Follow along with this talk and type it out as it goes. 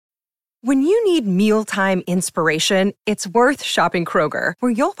When you need mealtime inspiration, it's worth shopping Kroger,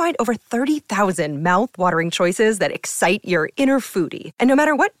 where you'll find over 30,000 mouth-watering choices that excite your inner foodie. And no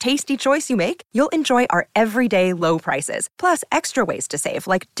matter what tasty choice you make, you'll enjoy our everyday low prices, plus extra ways to save,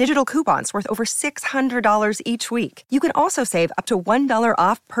 like digital coupons worth over $600 each week. You can also save up to $1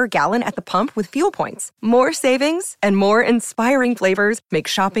 off per gallon at the pump with fuel points. More savings and more inspiring flavors make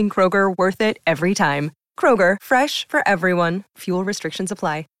shopping Kroger worth it every time. Kroger, fresh for everyone. Fuel restrictions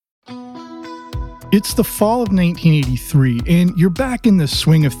apply. It's the fall of 1983, and you're back in the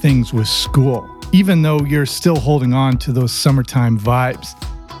swing of things with school, even though you're still holding on to those summertime vibes.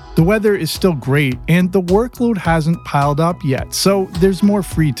 The weather is still great, and the workload hasn't piled up yet, so there's more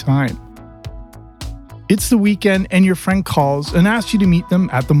free time. It's the weekend, and your friend calls and asks you to meet them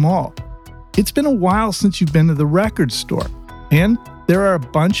at the mall. It's been a while since you've been to the record store, and there are a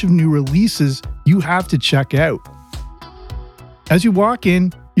bunch of new releases you have to check out. As you walk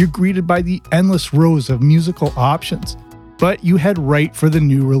in, you're greeted by the endless rows of musical options, but you head right for the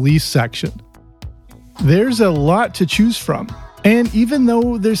new release section. There's a lot to choose from, and even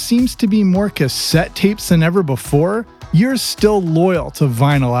though there seems to be more cassette tapes than ever before, you're still loyal to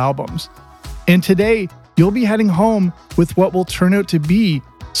vinyl albums. And today, you'll be heading home with what will turn out to be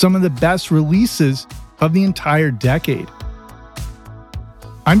some of the best releases of the entire decade.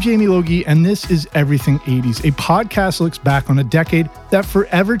 I'm Jamie Logie, and this is Everything 80s, a podcast that looks back on a decade that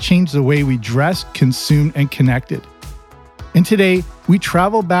forever changed the way we dress, consume, and connected. And today, we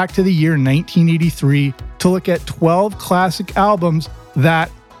travel back to the year 1983 to look at 12 classic albums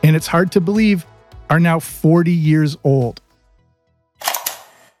that, and it's hard to believe, are now 40 years old.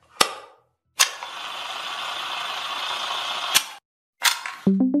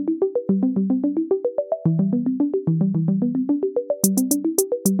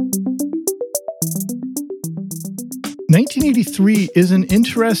 '83 is an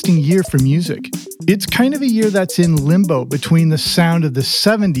interesting year for music. It's kind of a year that's in limbo between the sound of the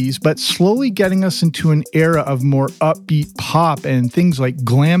 70s, but slowly getting us into an era of more upbeat pop and things like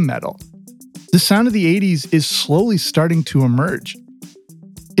glam metal. The sound of the 80s is slowly starting to emerge.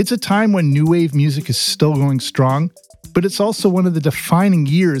 It's a time when new wave music is still going strong, but it's also one of the defining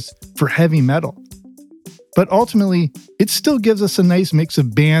years for heavy metal. But ultimately, it still gives us a nice mix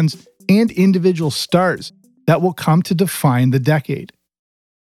of bands and individual stars that will come to define the decade.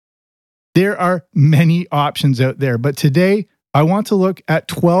 There are many options out there, but today I want to look at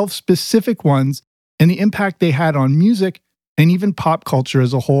 12 specific ones and the impact they had on music and even pop culture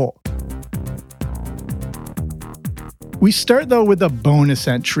as a whole. We start though with a bonus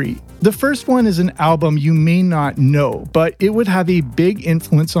entry. The first one is an album you may not know, but it would have a big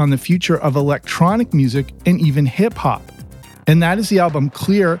influence on the future of electronic music and even hip-hop. And that is the album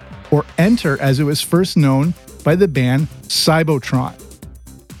Clear, or Enter as it was first known, by the band Cybotron.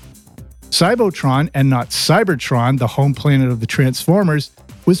 Cybotron, and not Cybertron, the home planet of the Transformers,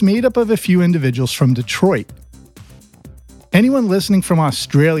 was made up of a few individuals from Detroit. Anyone listening from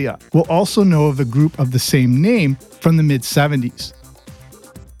Australia will also know of a group of the same name from the mid-70s.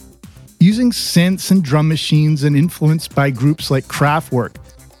 Using synths and drum machines and influenced by groups like Kraftwerk,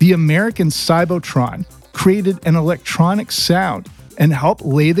 the American Cybotron created an electronic sound and helped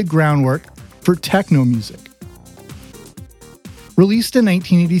lay the groundwork for techno music. Released in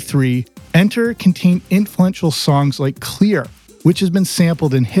 1983, Enter contained influential songs like Clear, which has been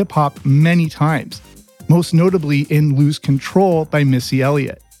sampled in hip-hop many times, most notably in Lose Control by Missy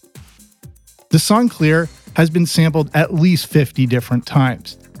Elliott. The song Clear has been sampled at least 50 different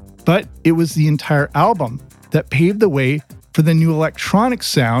times, but it was the entire album that paved the way for the new electronic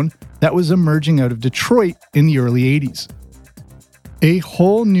sound that was emerging out of Detroit in the early 80s. A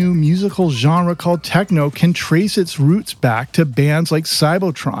whole new musical genre called techno can trace its roots back to bands like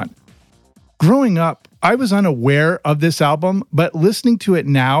Cybotron. Growing up, I was unaware of this album, but listening to it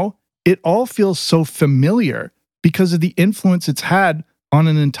now, it all feels so familiar because of the influence it's had on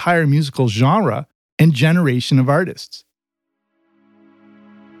an entire musical genre and generation of artists.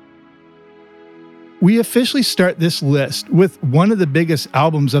 We officially start this list with one of the biggest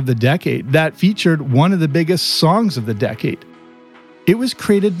albums of the decade that featured one of the biggest songs of the decade. It was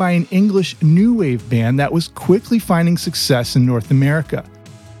created by an English new wave band that was quickly finding success in North America.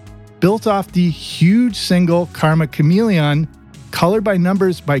 Built off the huge single Karma Chameleon, Colored by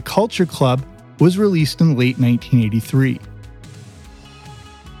Numbers by Culture Club was released in late 1983.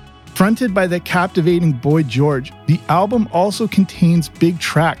 Fronted by the captivating Boy George, the album also contains big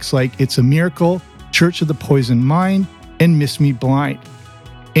tracks like It's a Miracle, Church of the Poisoned Mind, and Miss Me Blind.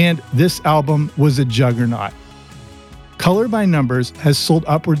 And this album was a juggernaut. Colored by Numbers has sold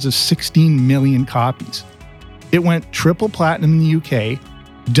upwards of 16 million copies. It went triple platinum in the UK,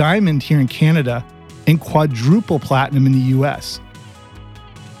 diamond here in Canada, and quadruple platinum in the US.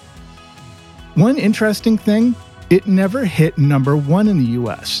 One interesting thing, it never hit number 1 in the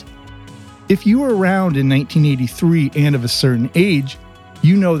US. If you were around in 1983 and of a certain age,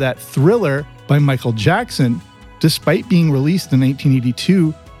 you know that Thriller by Michael Jackson, despite being released in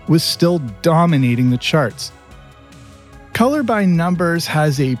 1982, was still dominating the charts. Color by Numbers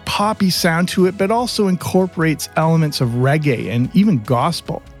has a poppy sound to it, but also incorporates elements of reggae and even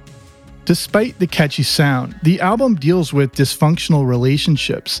gospel. Despite the catchy sound, the album deals with dysfunctional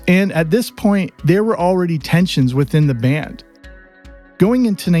relationships, and at this point, there were already tensions within the band. Going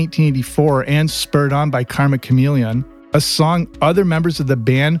into 1984 and spurred on by Karma Chameleon, a song other members of the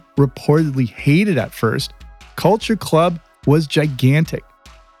band reportedly hated at first, Culture Club was gigantic.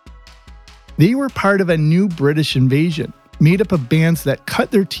 They were part of a new British invasion, made up of bands that cut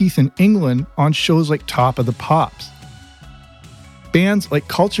their teeth in England on shows like Top of the Pops. Bands like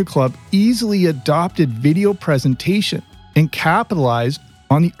Culture Club easily adopted video presentation and capitalized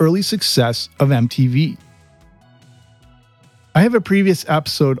on the early success of MTV. I have a previous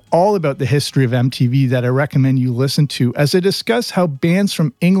episode all about the history of MTV that I recommend you listen to, as I discuss how bands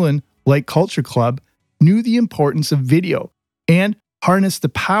from England like Culture Club knew the importance of video and harnessed the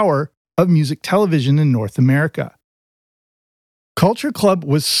power of music television in North America. Culture Club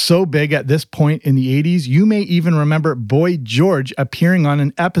was so big at this point in the 80s, you may even remember Boy George appearing on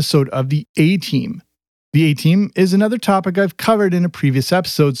an episode of the A-Team. The A-Team is another topic I've covered in a previous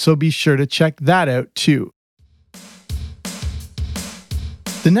episode, so be sure to check that out too.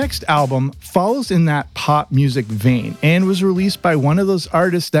 The next album follows in that pop music vein and was released by one of those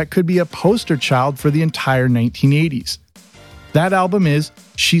artists that could be a poster child for the entire 1980s. That album is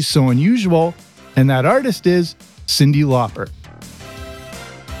She's So Unusual, and that artist is Cyndi Lauper.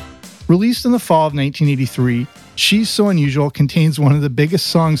 Released in the fall of 1983, She's So Unusual contains one of the biggest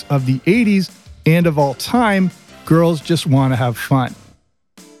songs of the 80s and of all time, Girls Just Wanna Have Fun.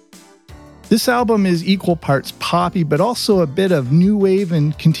 This album is equal parts poppy, but also a bit of new wave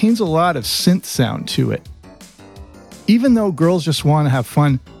and contains a lot of synth sound to it. Even though Girls Just Wanna Have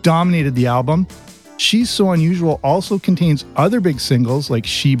Fun dominated the album, She's So Unusual also contains other big singles like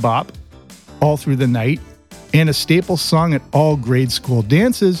She Bop, All Through the Night, and a staple song at all grade school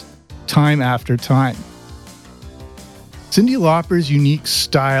dances, Time After Time. Cyndi Lauper's unique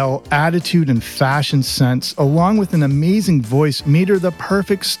style, attitude, and fashion sense, along with an amazing voice, made her the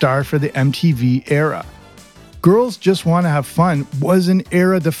perfect star for the MTV era. Girls Just Wanna Have Fun was an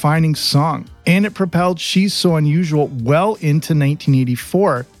era-defining song, and it propelled She's So Unusual well into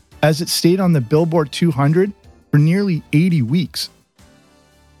 1984, as it stayed on the Billboard 200 for nearly 80 weeks.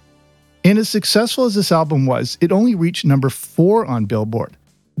 And as successful as this album was, it only reached number 4 on Billboard.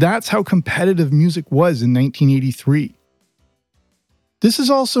 That's how competitive music was in 1983. This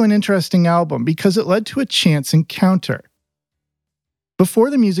is also an interesting album because it led to a chance encounter. Before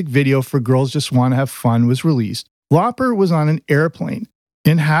the music video for Girls Just Wanna Have Fun was released, Lauper was on an airplane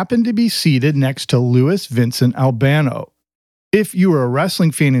and happened to be seated next to Louis Vincent Albano. If you were a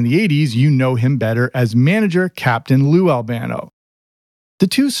wrestling fan in the 80s, you know him better as manager Captain Lou Albano. The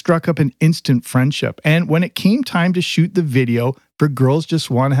two struck up an instant friendship, and when it came time to shoot the video for Girls Just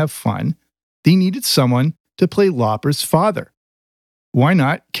Wanna Have Fun, they needed someone to play Lauper's father. Why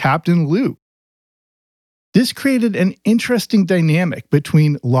not Captain Lou? This created an interesting dynamic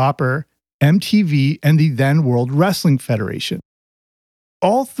between Lauper, MTV, and the then World Wrestling Federation.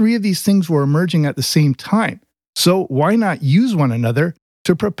 All three of these things were emerging at the same time, so why not use one another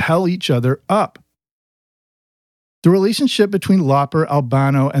to propel each other up? The relationship between Lauper,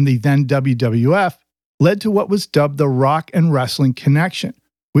 Albano, and the then WWF led to what was dubbed the Rock and Wrestling Connection,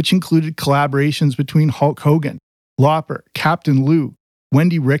 which included collaborations between Hulk Hogan, Lauper, Captain Lou,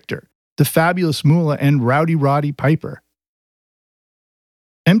 Wendy Richter, The Fabulous Moolah, and Rowdy Roddy Piper.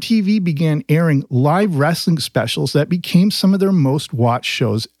 MTV began airing live wrestling specials that became some of their most watched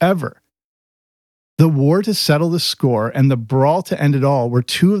shows ever. The War to Settle the Score and The Brawl to End It All were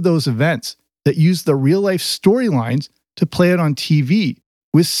two of those events that used the real-life storylines to play it on TV,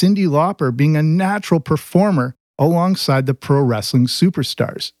 with Cyndi Lauper being a natural performer alongside the pro wrestling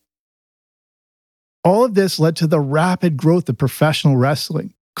superstars. All of this led to the rapid growth of professional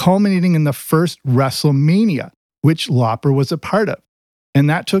wrestling, culminating in the first WrestleMania, which Lauper was a part of, and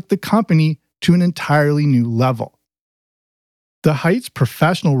that took the company to an entirely new level. The heights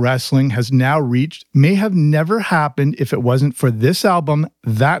professional wrestling has now reached may have never happened if it wasn't for this album,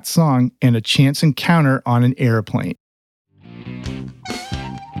 that song, and a chance encounter on an airplane.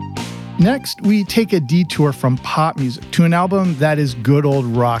 Next, we take a detour from pop music to an album that is good old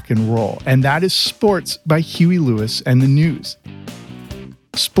rock and roll, and that is Sports by Huey Lewis and the News.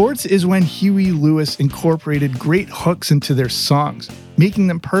 Sports is when Huey Lewis incorporated great hooks into their songs, making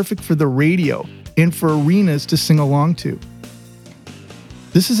them perfect for the radio and for arenas to sing along to.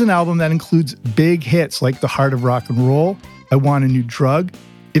 This is an album that includes big hits like The Heart of Rock and Roll, I Want a New Drug,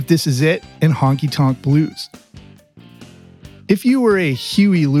 If This Is It, and Honky Tonk Blues. If you were a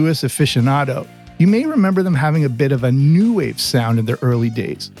Huey Lewis aficionado, you may remember them having a bit of a new wave sound in their early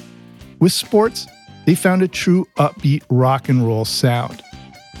days. With Sports, they found a true upbeat rock and roll sound.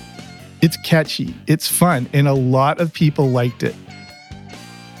 It's catchy, it's fun, and a lot of people liked it.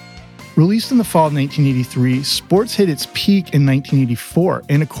 Released in the fall of 1983, Sports hit its peak in 1984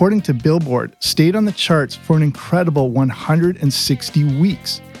 and, according to Billboard, stayed on the charts for an incredible 160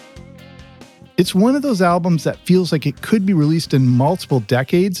 weeks. It's one of those albums that feels like it could be released in multiple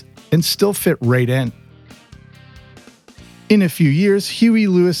decades and still fit right in. In a few years, Huey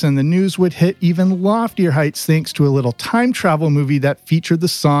Lewis and the News would hit even loftier heights thanks to a little time travel movie that featured the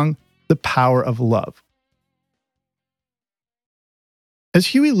song The Power of Love. As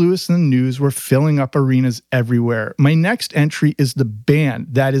Huey Lewis and the News were filling up arenas everywhere, my next entry is the band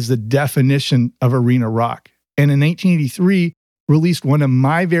that is the definition of arena rock, and in 1983 released one of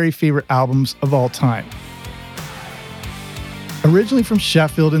my very favorite albums of all time. Originally from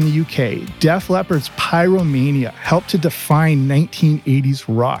Sheffield in the UK, Def Leppard's Pyromania helped to define 1980s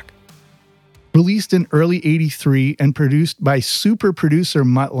rock. Released in early '83 and produced by super producer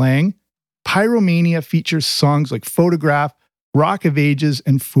Mutt Lange, Pyromania features songs like Photograph, Rock of Ages,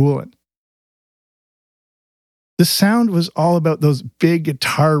 and Foolin'. The sound was all about those big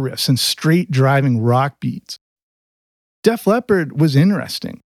guitar riffs and straight driving rock beats. Def Leppard was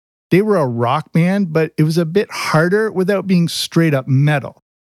interesting. They were a rock band, but it was a bit harder without being straight up metal.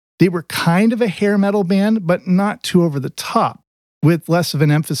 They were kind of a hair metal band, but not too over the top, with less of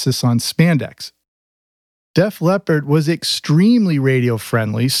an emphasis on spandex. Def Leppard was extremely radio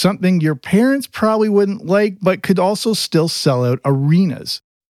friendly, something your parents probably wouldn't like, but could also still sell out arenas.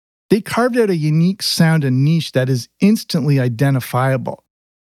 They carved out a unique sound and niche that is instantly identifiable.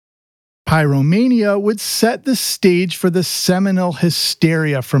 Pyromania would set the stage for the seminal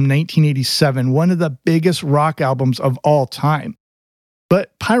Hysteria from 1987, one of the biggest rock albums of all time.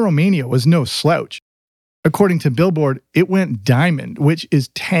 But Pyromania was no slouch. According to Billboard, it went diamond, which is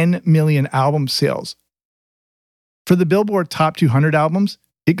 10 million album sales. For the Billboard Top 200 albums,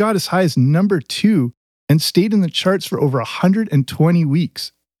 it got as high as number 2 and stayed in the charts for over 120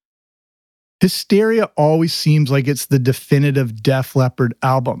 weeks. Hysteria always seems like it's the definitive Def Leppard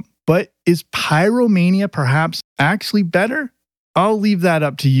album, but is Pyromania perhaps actually better? I'll leave that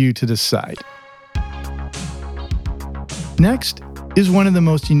up to you to decide. Next is one of the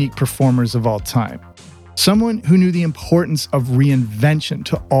most unique performers of all time. Someone who knew the importance of reinvention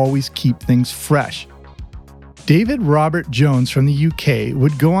to always keep things fresh. David Robert Jones from the UK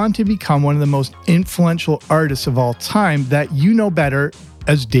would go on to become one of the most influential artists of all time that you know better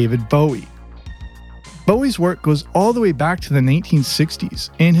as David Bowie. Bowie's work goes all the way back to the 1960s,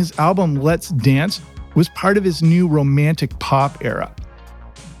 and his album Let's Dance was part of his new romantic pop era.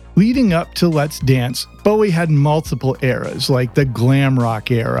 Leading up to Let's Dance, Bowie had multiple eras like the glam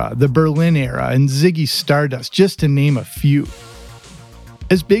rock era, the Berlin era, and Ziggy Stardust, just to name a few.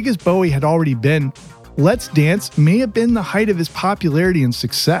 As big as Bowie had already been, Let's Dance may have been the height of his popularity and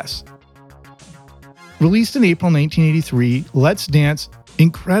success. Released in April 1983, Let's Dance,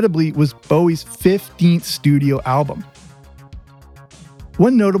 incredibly, was Bowie's 15th studio album.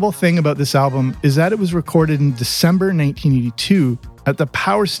 One notable thing about this album is that it was recorded in December 1982 at the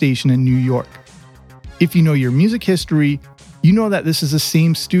Power Station in New York. If you know your music history, you know that this is the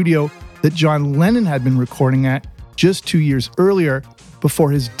same studio that John Lennon had been recording at just 2 years earlier,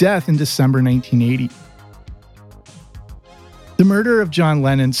 before his death in December 1980. The murder of John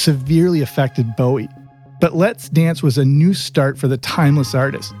Lennon severely affected Bowie, but Let's Dance was a new start for the timeless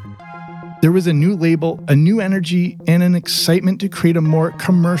artist. There was a new label, a new energy, and an excitement to create a more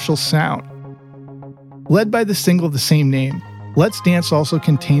commercial sound. Led by the single of the same name, Let's Dance also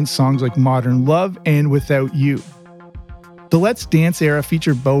contains songs like Modern Love and Without You. The Let's Dance era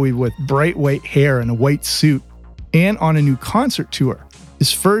featured Bowie with bright white hair and a white suit, and on a new concert tour,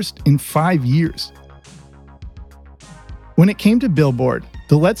 his first in 5 years. When it came to Billboard,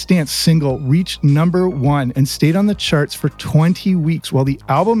 the Let's Dance single reached number 1 and stayed on the charts for 20 weeks, while the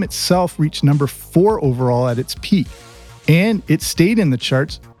album itself reached number 4 overall at its peak, and it stayed in the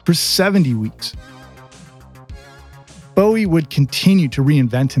charts for 70 weeks. Bowie would continue to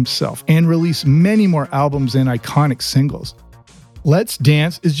reinvent himself and release many more albums and iconic singles. Let's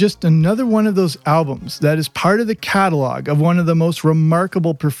Dance is just another one of those albums that is part of the catalog of one of the most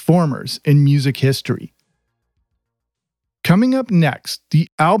remarkable performers in music history. Coming up next, the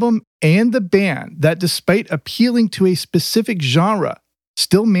album and the band that, despite appealing to a specific genre,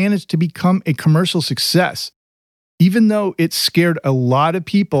 still managed to become a commercial success, even though it scared a lot of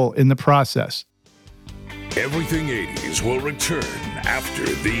people in the process. Everything 80s will return after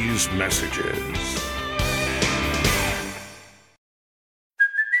these messages.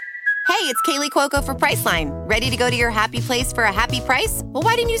 Hey, it's Kaylee Cuoco for Priceline. Ready to go to your happy place for a happy price? Well,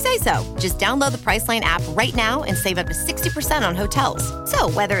 why didn't you say so? Just download the Priceline app right now and save up to 60% on hotels.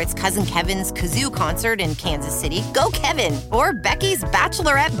 So whether it's Cousin Kevin's Kazoo Concert in Kansas City, go Kevin, or Becky's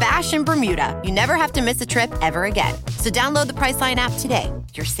Bachelorette Bash in Bermuda, you never have to miss a trip ever again. So download the Priceline app today.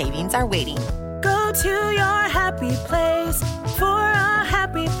 Your savings are waiting. Go to your happy place for a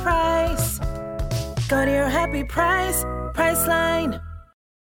happy price. Go to your happy price, Priceline.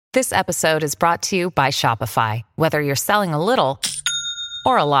 This episode is brought to you by Shopify. Whether you're selling a little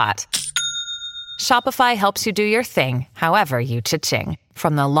or a lot, Shopify helps you do your thing, however you cha-ching.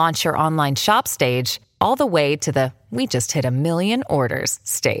 From the launch your online shop stage, all the way to the we just hit 1 million orders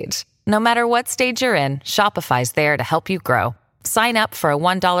stage. No matter what stage you're in, Shopify's there to help you grow. Sign up for a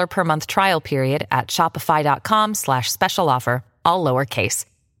 $1 per month trial period at shopify.com/special offer, all lowercase.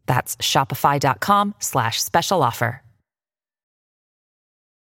 That's shopify.com/special offer.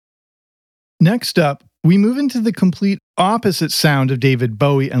 Next up, we move into the complete opposite sound of David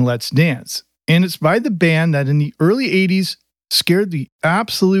Bowie and Let's Dance, and it's by the band that in the early 80s scared the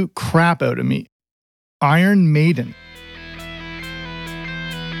absolute crap out of me, Iron Maiden.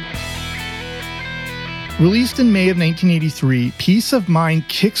 Released in May of 1983, Peace of Mind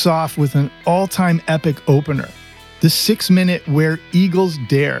kicks off with an all-time epic opener, the 6-minute Where Eagles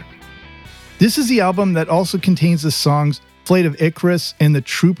Dare. This is the album that also contains the songs Flight of Icarus and The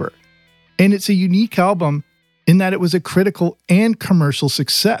Trooper. And it's a unique album in that it was a critical and commercial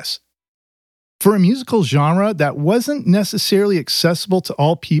success. For a musical genre that wasn't necessarily accessible to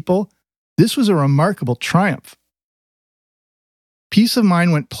all people, this was a remarkable triumph. Peace of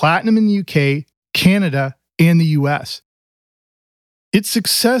Mind went platinum in the UK, Canada, and the US. Its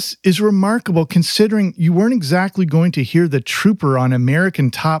success is remarkable considering you weren't exactly going to hear The Trooper on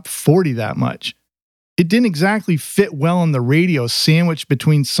American Top 40 that much. It didn't exactly fit well on the radio, sandwiched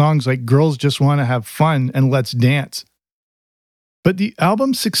between songs like Girls Just Want to Have Fun and Let's Dance. But the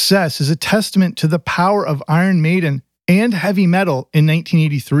album's success is a testament to the power of Iron Maiden and heavy metal in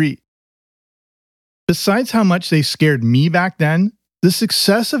 1983. Besides how much they scared me back then, the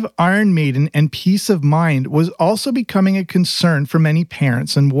success of Iron Maiden and Peace of Mind was also becoming a concern for many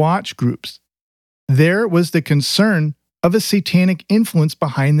parents and watch groups. There was the concern of a satanic influence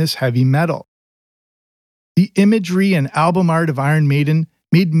behind this heavy metal. The imagery and album art of Iron Maiden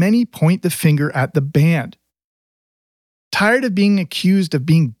made many point the finger at the band. Tired of being accused of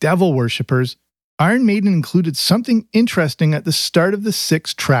being devil worshippers, Iron Maiden included something interesting at the start of the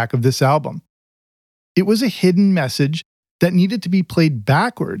 6th track of this album. It was a hidden message that needed to be played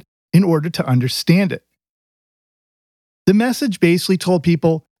backward in order to understand it. The message basically told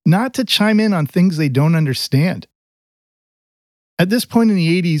people not to chime in on things they don't understand. At this point in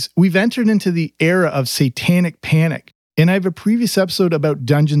the 80s, we've entered into the era of satanic panic, and I have a previous episode about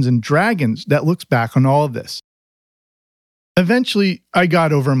Dungeons & Dragons that looks back on all of this. Eventually, I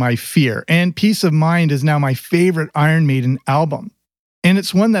got over my fear, and Peace of Mind is now my favorite Iron Maiden album, and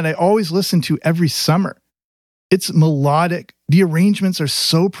it's one that I always listen to every summer. It's melodic, the arrangements are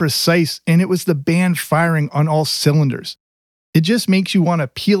so precise, and it was the band firing on all cylinders. It just makes you want to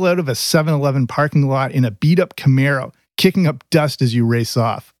peel out of a 7-Eleven parking lot in a beat-up Camaro, kicking up dust as you race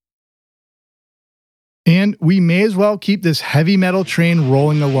off. And we may as well keep this heavy metal train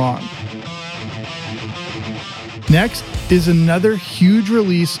rolling along. Next is another huge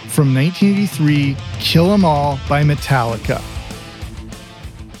release from 1983, Kill 'Em All by Metallica.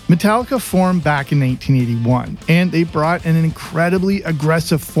 Metallica formed back in 1981, and they brought an incredibly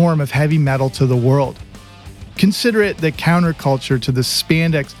aggressive form of heavy metal to the world. Consider it the counterculture to the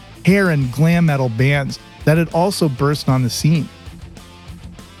spandex, hair, and glam metal bands that had also burst on the scene.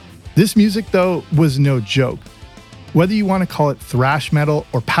 This music, though, was no joke. Whether you want to call it thrash metal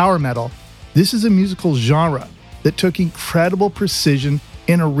or power metal, this is a musical genre that took incredible precision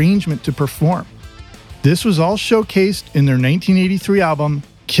and arrangement to perform. This was all showcased in their 1983 album,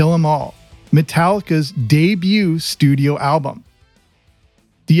 Kill 'Em All, Metallica's debut studio album.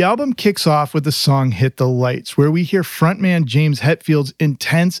 The album kicks off with the song Hit the Lights, where we hear frontman James Hetfield's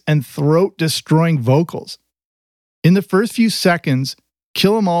intense and throat-destroying vocals. In the first few seconds,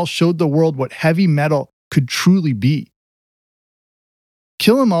 Kill 'Em All showed the world what heavy metal could truly be.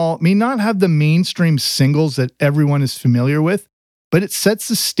 Kill 'Em All may not have the mainstream singles that everyone is familiar with, but it sets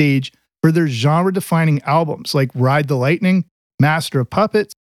the stage for their genre-defining albums like Ride the Lightning, Master of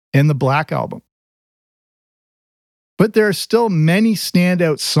Puppets, and the Black Album. But there are still many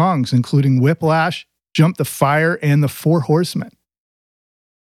standout songs, including Whiplash, Jump the Fire, and The Four Horsemen.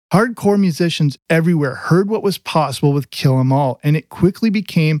 Hardcore musicians everywhere heard what was possible with Kill 'Em All, and it quickly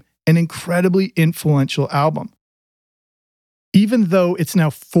became an incredibly influential album. Even though it's now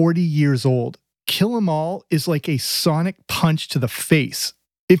 40 years old, Kill 'Em All is like a sonic punch to the face.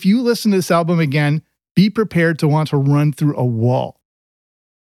 If you listen to this album again, be prepared to want to run through a wall.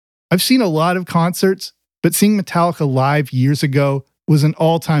 I've seen a lot of concerts, but seeing Metallica live years ago was an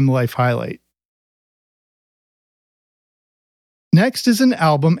all-time life highlight. Next is an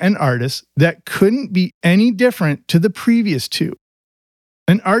album and artist that couldn't be any different to the previous two.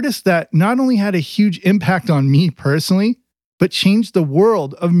 An artist that not only had a huge impact on me personally, but changed the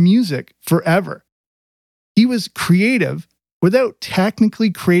world of music forever. He was creative without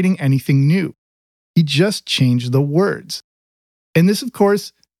technically creating anything new. He just changed the words. And this, of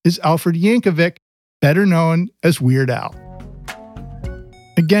course, is Alfred Yankovic, better known as Weird Al.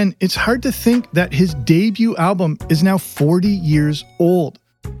 Again, it's hard to think that his debut album is now 40 years old.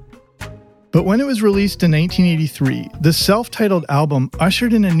 But when it was released in 1983, the self-titled album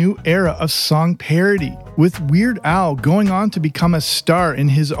ushered in a new era of song parody, with Weird Al going on to become a star in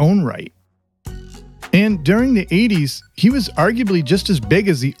his own right. And during the 80s, he was arguably just as big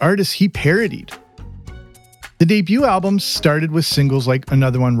as the artists he parodied. The debut album started with singles like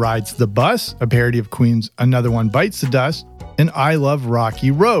Another One Rides the Bus, a parody of Queen's Another One Bites the Dust, and I Love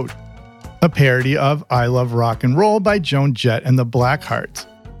Rocky Road, a parody of I Love Rock and Roll by Joan Jett and the Blackhearts.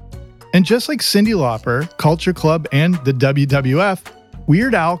 And just like Cyndi Lauper, Culture Club, and the WWF,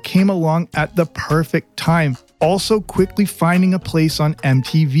 Weird Al came along at the perfect time, also quickly finding a place on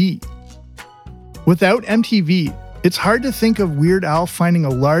MTV. Without MTV, it's hard to think of Weird Al finding a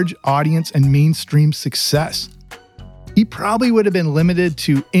large audience and mainstream success. He probably would have been limited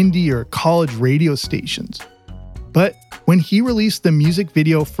to indie or college radio stations. But when he released the music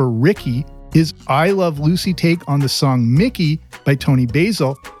video for Ricky, his I Love Lucy take on the song Mickey by Tony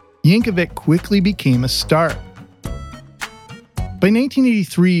Basil, Yankovic quickly became a star. By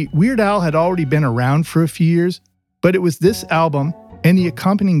 1983, Weird Al had already been around for a few years, but it was this album and the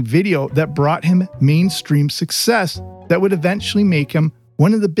accompanying video that brought him mainstream success that would eventually make him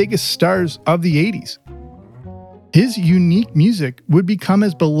one of the biggest stars of the 80s. His unique music would become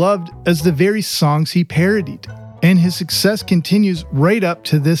as beloved as the very songs he parodied, and his success continues right up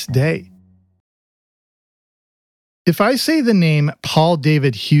to this day. If I say the name Paul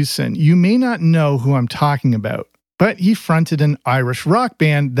David Hewson, you may not know who I'm talking about, but he fronted an Irish rock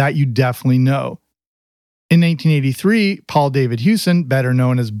band that you definitely know. In 1983, Paul David Hewson, better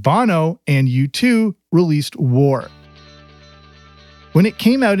known as Bono, and U2 released War. When it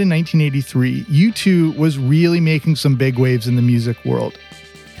came out in 1983, U2 was really making some big waves in the music world.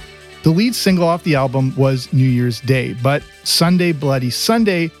 The lead single off the album was New Year's Day, but Sunday Bloody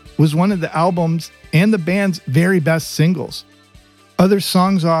Sunday was one of the album's and the band's very best singles. Other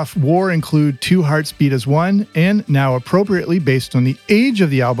songs off War include Two Hearts Beat as One, and now appropriately based on the age of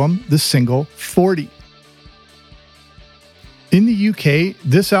the album, the single 40. In the UK,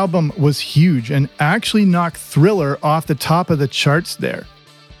 this album was huge and actually knocked Thriller off the top of the charts there.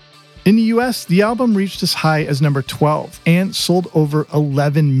 In the US, the album reached as high as number 12 and sold over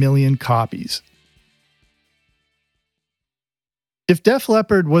 11 million copies. If Def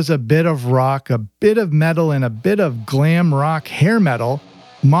Leppard was a bit of rock, a bit of metal, and a bit of glam rock hair metal,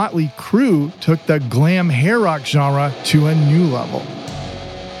 Motley Crue took the glam hair rock genre to a new level.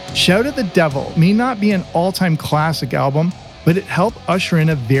 Shout at the Devil may not be an all-time classic album, but it helped usher in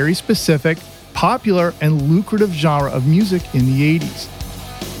a very specific, popular, and lucrative genre of music in the 80s.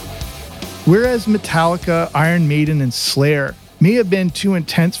 Whereas Metallica, Iron Maiden, and Slayer may have been too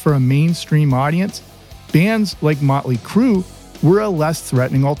intense for a mainstream audience, bands like Motley Crue were a less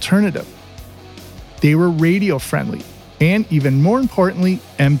threatening alternative. They were radio-friendly, and even more importantly,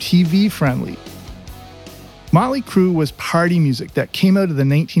 MTV-friendly. Motley Crue was party music that came out of the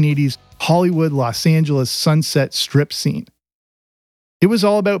 1980s Hollywood, Los Angeles Sunset Strip scene. It was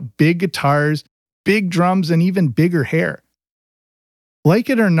all about big guitars, big drums, and even bigger hair. Like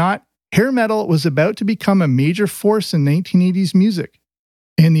it or not, hair metal was about to become a major force in 1980s music.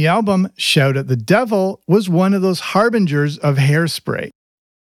 And the album Shout at the Devil was one of those harbingers of hairspray.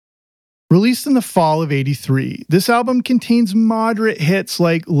 Released in the fall of '83, this album contains moderate hits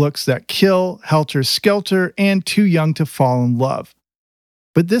like Looks That Kill, Helter Skelter, and Too Young to Fall in Love.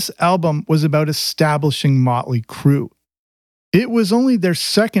 But this album was about establishing Motley Crue. It was only their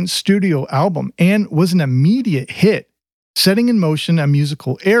second studio album and was an immediate hit, setting in motion a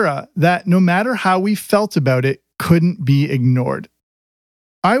musical era that, no matter how we felt about it, couldn't be ignored.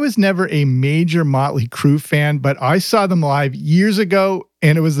 I was never a major Motley Crue fan, but I saw them live years ago,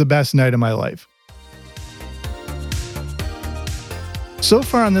 and it was the best night of my life. So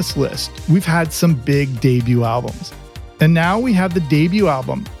far on this list, we've had some big debut albums. And now we have the debut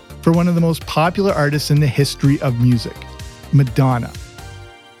album for one of the most popular artists in the history of music, Madonna.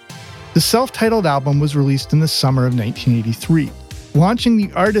 The self-titled album was released in the summer of 1983, launching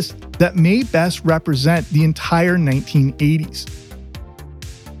the artist that may best represent the entire 1980s.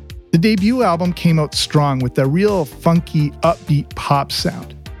 The debut album came out strong with a real funky, upbeat pop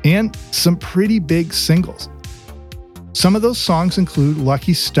sound and some pretty big singles. Some of those songs include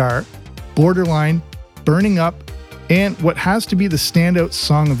Lucky Star, Borderline, Burning Up, and what has to be the standout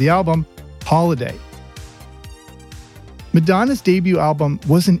song of the album, Holiday. Madonna's debut album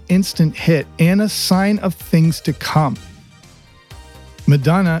was an instant hit and a sign of things to come.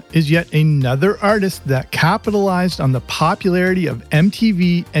 Madonna is yet another artist that capitalized on the popularity of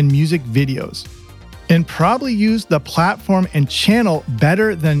MTV and music videos, and probably used the platform and channel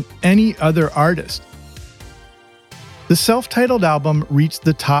better than any other artist. The self-titled album reached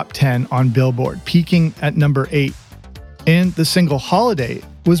the top 10 on Billboard, peaking at number 8. And the single Holiday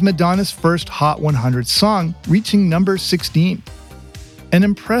was Madonna's first Hot 100 song, reaching number 16. An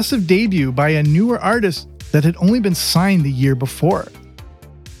impressive debut by a newer artist that had only been signed the year before.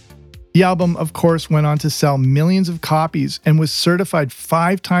 The album, of course, went on to sell millions of copies and was certified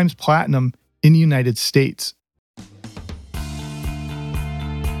 5 times platinum in the United States.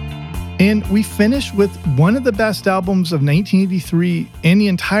 And we finish with one of the best albums of 1983 and the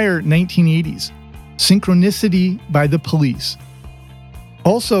entire 1980s, Synchronicity by The Police.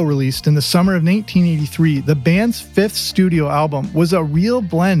 Also released in the summer of 1983, the band's 5th studio album was a real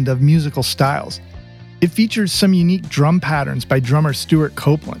blend of musical styles. It features some unique drum patterns by drummer Stuart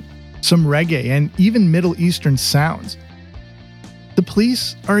Copeland, some reggae, and even Middle Eastern sounds. The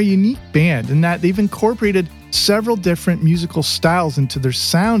Police are a unique band in that they've incorporated several different musical styles into their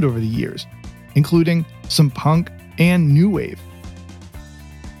sound over the years, including some punk and new wave.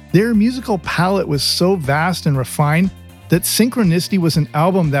 Their musical palette was so vast and refined that Synchronicity was an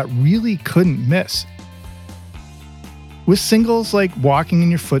album that really couldn't miss. With singles like Walking in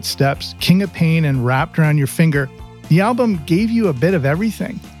Your Footsteps, King of Pain, and Wrapped Around Your Finger, the album gave you a bit of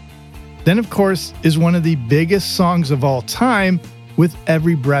everything. Then, of course, is one of the biggest songs of all time with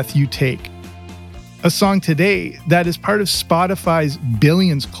Every Breath You Take. A song today that is part of Spotify's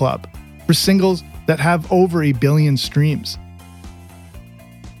Billions Club for singles that have over 1 billion streams.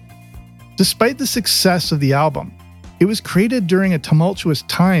 Despite the success of the album, it was created during a tumultuous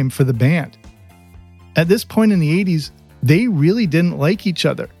time for the band. At this point in the 80s, they really didn't like each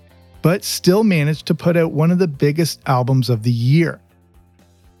other, but still managed to put out one of the biggest albums of the year.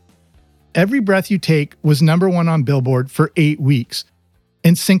 Every Breath You Take was number 1 on Billboard for 8 weeks,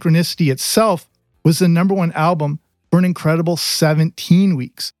 and Synchronicity itself was the number 1 album for an incredible 17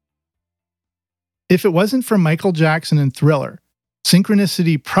 weeks. If it wasn't for Michael Jackson and Thriller,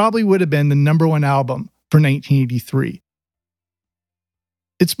 Synchronicity probably would have been the number 1 album for 1983.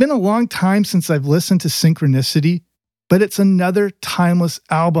 It's been a long time since I've listened to Synchronicity, but it's another timeless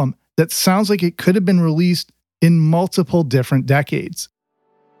album that sounds like it could have been released in multiple different decades.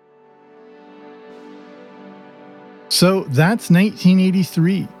 So that's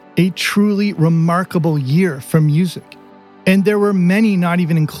 1983, a truly remarkable year for music. And there were many not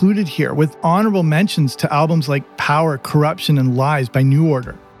even included here, with honorable mentions to albums like Power, Corruption, and Lies by New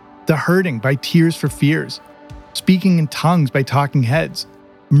Order, The Hurting by Tears for Fears, Speaking in Tongues by Talking Heads,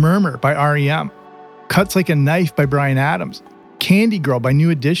 Murmur by R.E.M., Cuts Like a Knife by Bryan Adams, Candy Girl by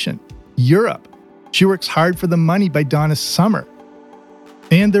New Edition, Europe, She Works Hard for the Money by Donna Summer.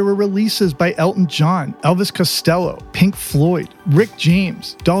 And there were releases by Elton John, Elvis Costello, Pink Floyd, Rick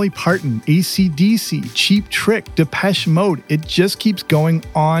James, Dolly Parton, AC/DC, Cheap Trick, Depeche Mode. It just keeps going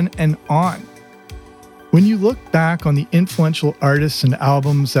on and on. When you look back on the influential artists and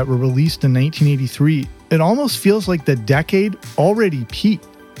albums that were released in 1983, it almost feels like the decade already peaked.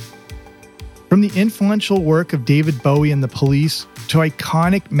 From the influential work of David Bowie and the Police, to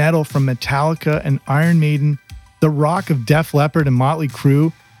iconic metal from Metallica and Iron Maiden, the rock of Def Leppard and Motley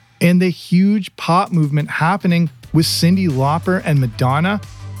Crue, and the huge pop movement happening with Cyndi Lauper and Madonna,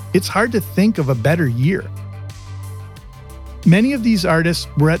 it's hard to think of a better year. Many of these artists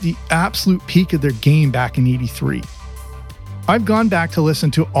were at the absolute peak of their game back in '83. I've gone back to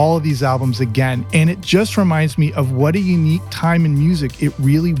listen to all of these albums again, and it just reminds me of what a unique time in music it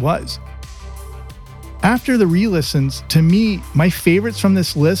really was. After the re-listens, to me, my favorites from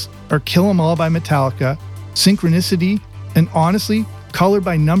this list are Kill 'Em All by Metallica, Synchronicity, and honestly, Color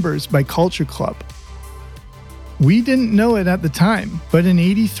by Numbers by Culture Club. We didn't know it at the time, but in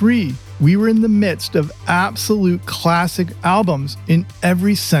 '83, we were in the midst of absolute classic albums in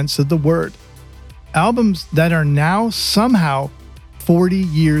every sense of the word. Albums that are now somehow 40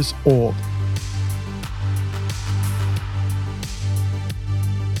 years old.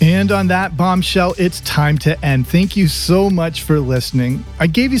 And on that bombshell, it's time to end. Thank you so much for listening. I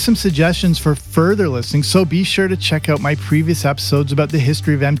gave you some suggestions for further listening, so be sure to check out my previous episodes about the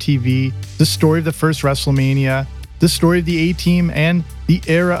history of MTV, the story of the first WrestleMania, the story of the A-Team, and the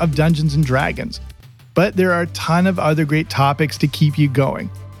era of Dungeons & Dragons. But there are a ton of other great topics to keep you going.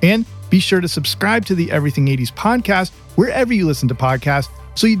 And be sure to subscribe to the Everything 80s podcast wherever you listen to podcasts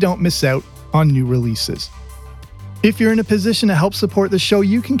so you don't miss out on new releases. If you're in a position to help support the show,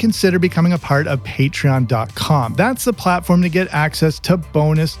 you can consider becoming a part of Patreon.com. That's the platform to get access to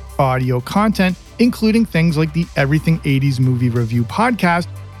bonus audio content, including things like the Everything 80s Movie Review podcast,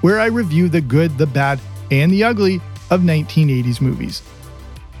 where I review the good, the bad, and the ugly of 1980s movies.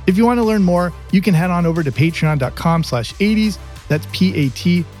 If you want to learn more, you can head on over to patreon.com/80s. That's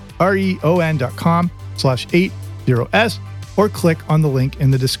patreon.com/80s, or click on the link in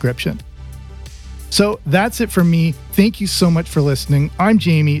the description. So that's it from me. Thank you so much for listening. I'm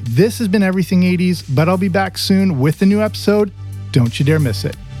Jamie. This has been Everything 80s, but I'll be back soon with a new episode. Don't you dare miss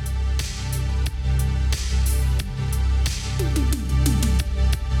it.